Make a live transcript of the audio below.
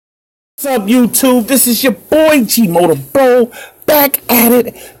What's up, YouTube? This is your boy G Motor Bro, back at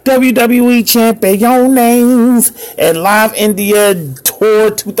it. WWE Champions and Live India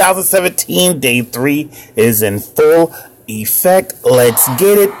Tour 2017 Day 3 is in full effect. Let's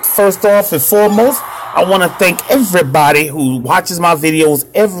get it. First off and foremost, I want to thank everybody who watches my videos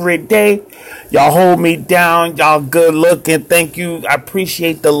every day. Y'all hold me down. Y'all good looking. Thank you. I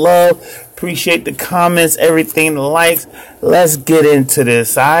appreciate the love. Appreciate the comments, everything, the likes. Let's get into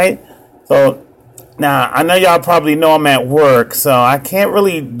this, alright? So, now, I know y'all probably know I'm at work, so I can't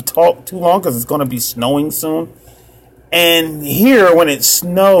really talk too long because it's going to be snowing soon. And here, when it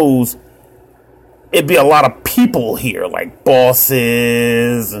snows, it'd be a lot of people here, like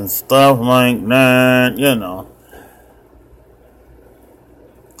bosses and stuff like that, you know.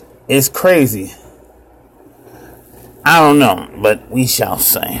 It's crazy. I don't know, but we shall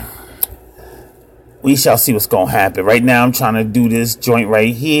see. We shall see what's going to happen. Right now, I'm trying to do this joint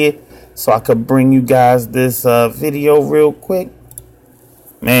right here so I could bring you guys this video real quick.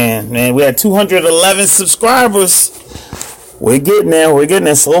 Man, we had 211 subscribers. We're getting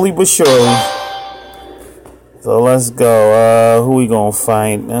there slowly but surely. So let's go. Who we gonna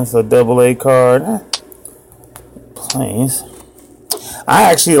fight? That's a AA card. Please. I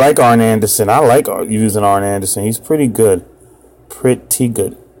actually like Arn Anderson. I like using Arn Anderson. He's pretty good. Pretty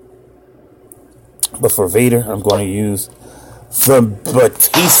good. But for Vader, I'm going to use the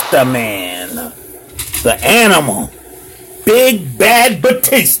Batista Man. The animal. Big Bad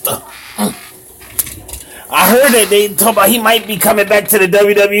Batista. I heard that they talk about he might be coming back to the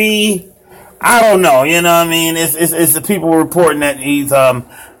WWE. I don't know, you know what I mean? It's the people reporting that he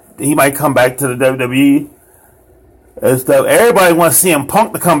might come back to the WWE. And stuff. Everybody wants CM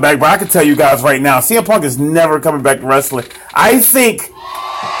Punk to come back, but I can tell you guys right now, CM Punk is never coming back to wrestling. I think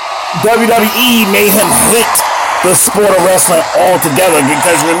WWE made him hate the sport of wrestling altogether,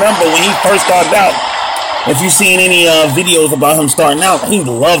 because remember when he first started out, if you've seen any videos about him starting out, he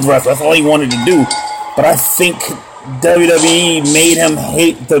loved wrestling. That's all he wanted to do. But I think WWE made him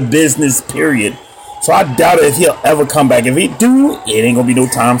hate the business, period. So I doubt if he'll ever come back. If he do, it ain't gonna be no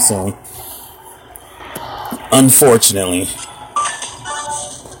time soon. Unfortunately.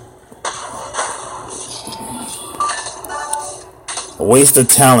 A waste of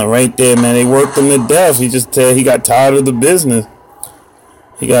talent right there, man. They worked him to death. He got tired of the business.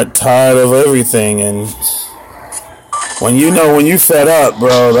 He got tired of everything. And when you fed up,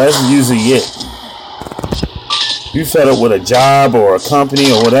 bro, that's usually it. You fed up with a job or a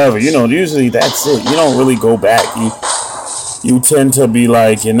company or whatever, usually that's it. You don't really go back. You tend to be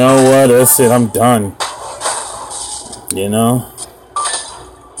like, you know what, that's it, I'm done.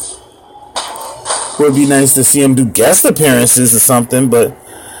 Would be nice to see him do guest appearances or something, but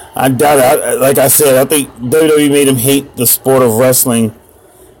I doubt it. Like I said, I think WWE made him hate the sport of wrestling,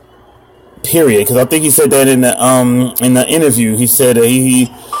 period. Because I think he said that in the interview. He said he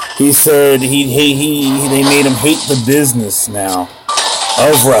said they made him hate the business now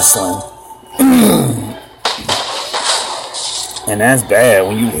of wrestling, and that's bad.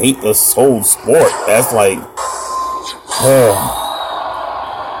 When you hate the whole sport, that's like,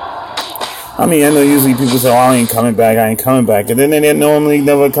 I mean, I know usually people say, oh, I ain't coming back, and then they normally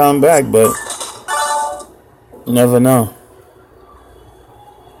never come back, but you never know.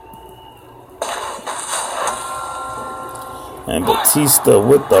 And Batista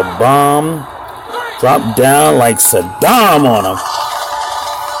with the bomb. Drop down like Saddam on him.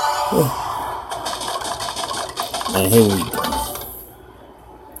 And here we go.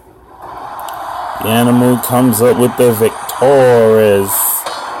 The animal comes up with the victorious.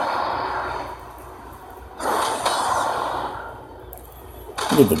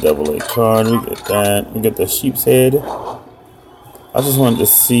 We get the AA card. We get that. We get the sheep's head. I just wanted to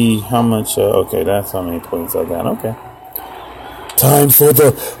see how much. Okay, that's how many points I got. Okay. Time for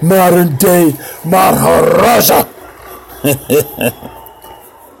the modern day Maharaja.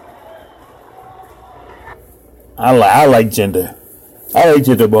 I like Jinder. I like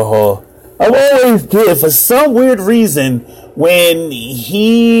Jinder Mahal. I've always did. For some weird reason, when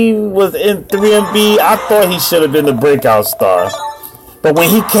he was in 3MB, I thought he should have been the breakout star. But when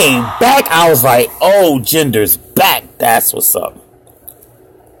he came back, I was like, oh, Jinder's back. That's what's up.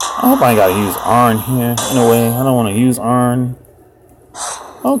 I hope I ain't got to use Arn here. In a way, I don't want to use Arn.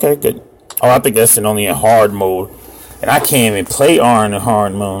 Okay, good. Oh, I think that's only in hard mode. And I can't even play Arn in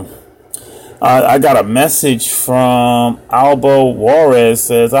hard mode. I got a message from Albo Juarez.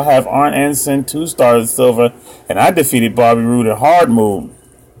 Says, I have Arn Anderson 2 stars silver, and I defeated Bobby Roode in hard mode.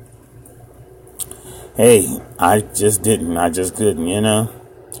 Hey, I just didn't. I just couldn't,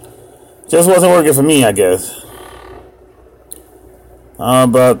 Just wasn't working for me, I guess. How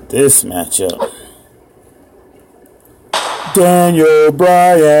about this matchup? Daniel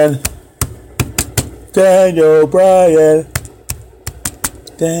Bryan.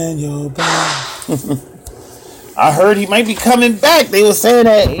 I heard he might be coming back. They were saying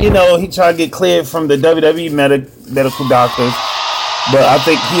that, you know, he tried to get cleared from the WWE medical doctors. But I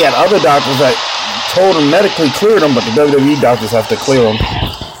think he had other doctors that told him medically cleared him, but the WWE doctors have to clear him.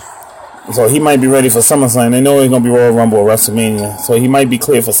 So he might be ready for SummerSlam. They know he's going to be Royal Rumble or WrestleMania. So he might be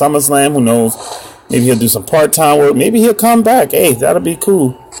cleared for SummerSlam. Who knows? Maybe he'll do some part-time work. Maybe he'll come back. Hey, that'll be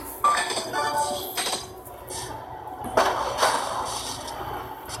cool.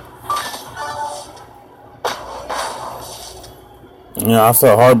 Yeah, I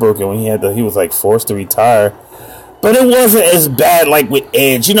felt heartbroken when he was like forced to retire. But it wasn't as bad like with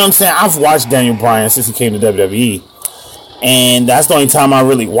Edge. You know what I'm saying? I've watched Daniel Bryan since he came to WWE. And that's the only time I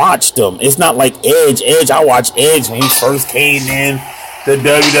really watched him. It's not like Edge. I watched Edge when he first came in the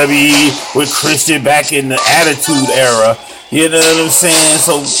WWE with Christian back in the Attitude Era. You know what I'm saying?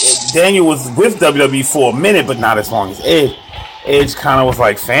 So Daniel was with WWE for a minute, but not as long as Edge. Edge kind of was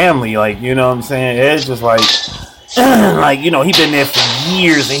like family. Like, you know what I'm saying? Edge was like... like, you know, he been there for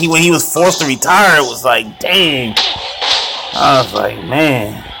years, and when he was forced to retire, it was like, dang. I was like,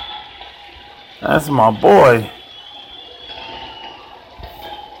 man, that's my boy.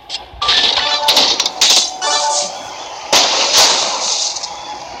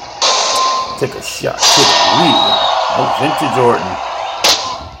 Take a shot to the lead. Oh, Vintage Orton.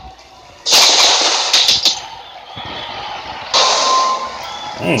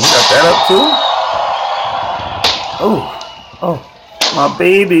 Dang, you got that up too? Oh, my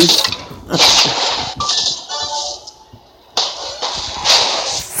babies.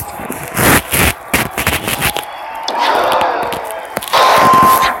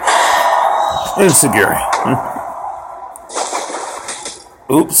 Insecure.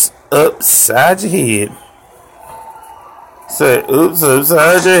 Oops, upside your head. Say, oops,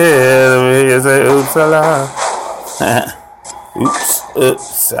 upside your head. Over here, say, oops, alive. Oops,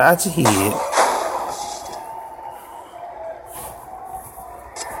 upside your head.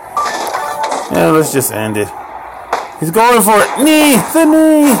 Yeah, let's just end it. He's going for it. Knee, the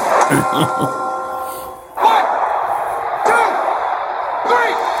knee. 1, 2,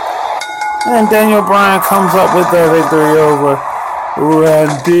 3. And Daniel Bryan comes up with the victory over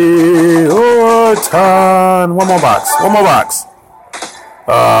Randy Orton. One more box.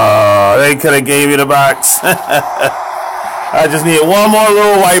 They could have gave you the box. I just need one more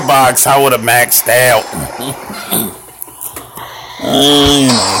little white box. I would have maxed out. You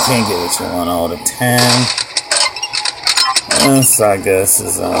know, you can't get what you want all the time. This, I guess,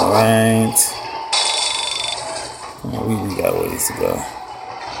 is alright. We got ways to go.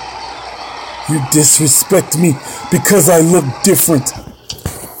 You disrespect me because I look different.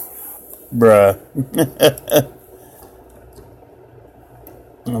 Bruh.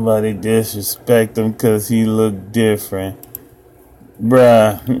 Nobody disrespect him because he look different.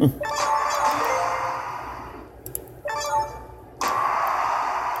 Bruh.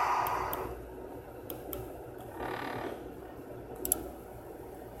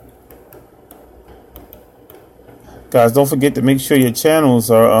 Guys, don't forget to make sure your channels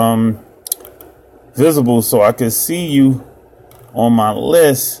are visible so I can see you on my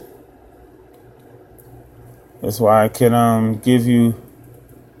list. That's why I can give you,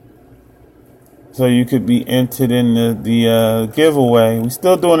 so you could be entered in the giveaway. We're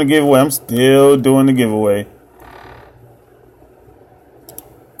still doing the giveaway. I'm still doing the giveaway.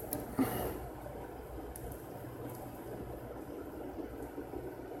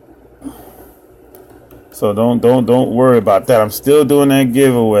 So don't worry about that. I'm still doing that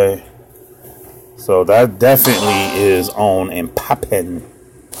giveaway. So that definitely is on and popping.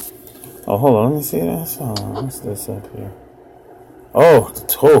 Oh, hold on. Let me see that. What's this up here? Oh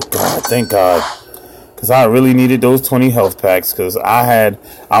God, thank God. Because I really needed those 20 health packs. Because I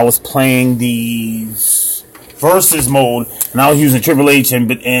was playing the versus mode. And I was using Triple H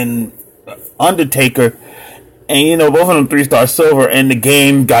and Undertaker. And, you know, both of them 3-star silver, and the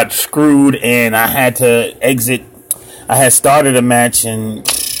game got screwed, and I had to exit. I had started a match, and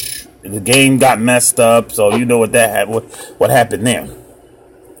the game got messed up, so you know what happened there.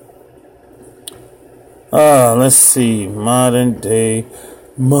 Let's see. Modern day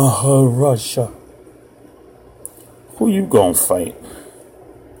Maharaja. Who you gonna fight?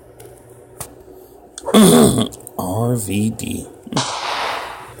 RVD.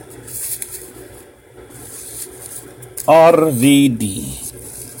 RVD.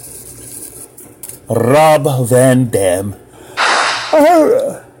 Rob Van Dam.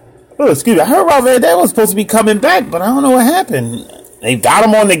 Excuse me. I heard Rob Van Dam was supposed to be coming back, but I don't know what happened. They got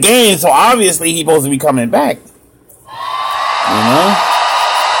him on the game, so obviously he's supposed to be coming back.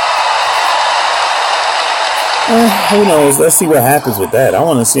 Who knows? Let's see what happens with that. I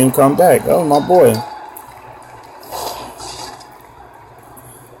want to see him come back. Oh, my boy.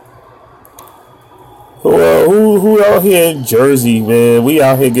 Who out here in Jersey, man? We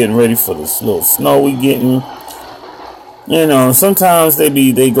out here getting ready for this little snow we getting. Sometimes they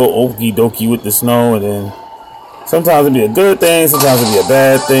go okie dokie with the snow, and then sometimes it be a good thing, sometimes it be a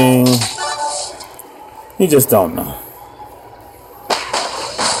bad thing. You just don't know.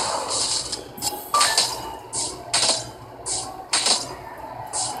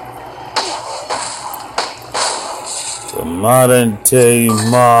 The modern day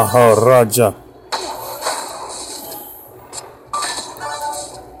Maharaja.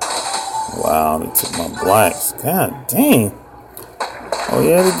 Wow, they took my blacks. God dang. Oh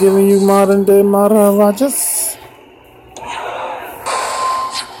yeah, they're giving you modern day Maharajas.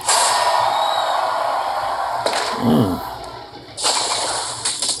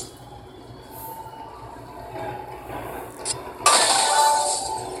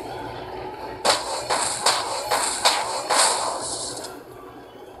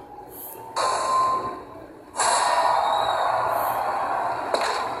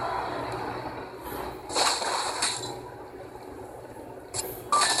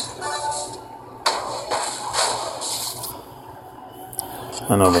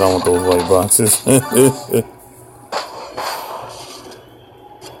 I know, but I want those white boxes. I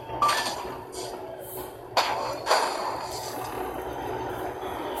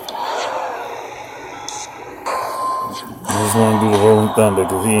just want to do the Rolling Thunder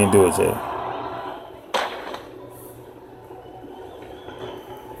because he ain't do it yet.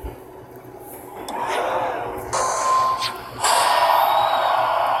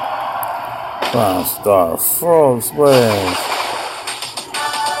 Five-star frog splash.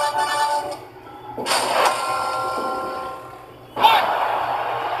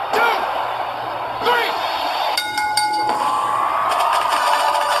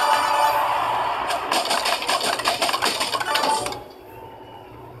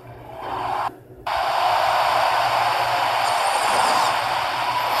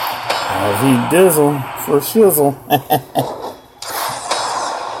 He dizzle for shizzle.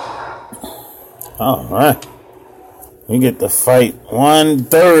 Alright. We get to fight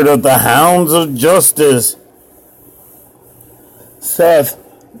 1/3 of the Hounds of Justice. Seth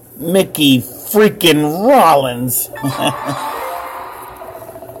Mickey freaking Rollins.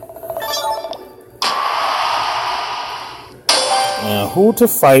 And who to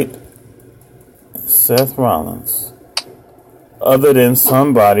fight Seth Rollins? Other than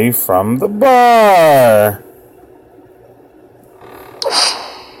somebody from the bar.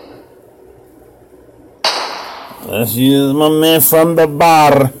 Let's use my man from the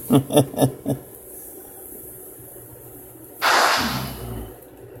bar.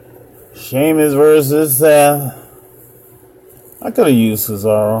 Sheamus versus Seth. I could have used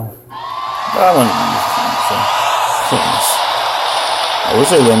Cesaro, but I wouldn't use Sheamus. I wish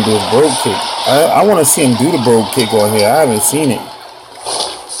they let him do his brogue kick. I want to see him do the brogue kick on here. I haven't seen it.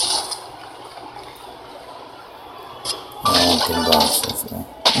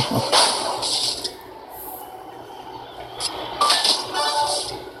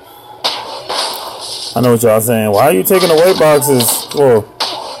 I know what y'all saying. Why are you taking the weight boxes? Well,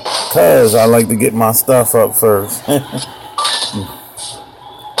 because I like to get my stuff up first.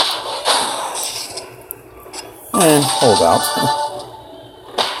 And hold out.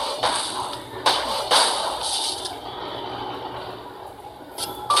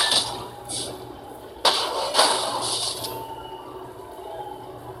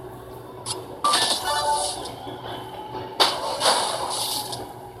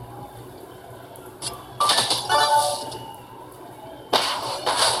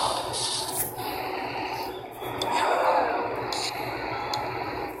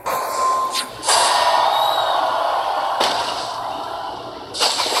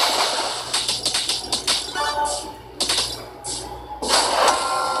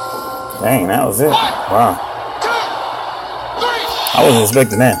 Dang, that was it. Wow. I wasn't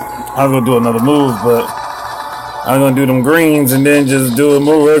expecting that. I was going to do another move, but I was going to do them greens and then just do a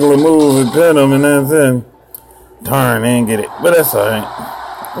regular move and pin them and that's it. Darn, they didn't get it. But that's alright.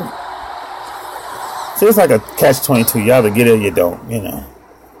 See, it's like a catch-22. You either get it or you don't,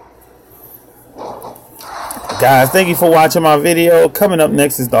 Guys, thank you for watching my video. Coming up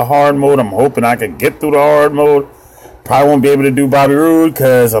next is the hard mode. I'm hoping I can get through the hard mode. Probably won't be able to do Bobby Roode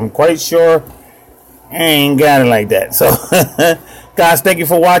because I'm quite sure I ain't got it like that. So, Guys, thank you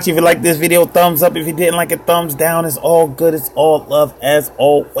for watching. If you like this video, thumbs up. If you didn't like it, thumbs down. It's all good. It's all love as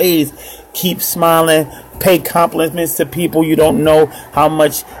always. Keep smiling. Pay compliments to people you don't know how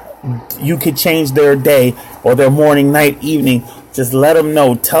much you could change their day or their morning, night, evening. Just let them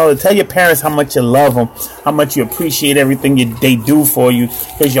know. Tell your parents how much you love them, how much you appreciate everything they do for you.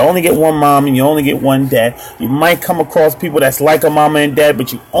 Because you only get one mom and you only get one dad. You might come across people that's like a mama and dad,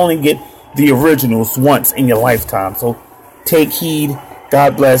 but you only get the originals once in your lifetime. So take heed.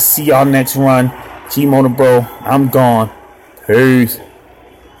 God bless. See y'all next run. G-Motor Bro, I'm gone. Peace.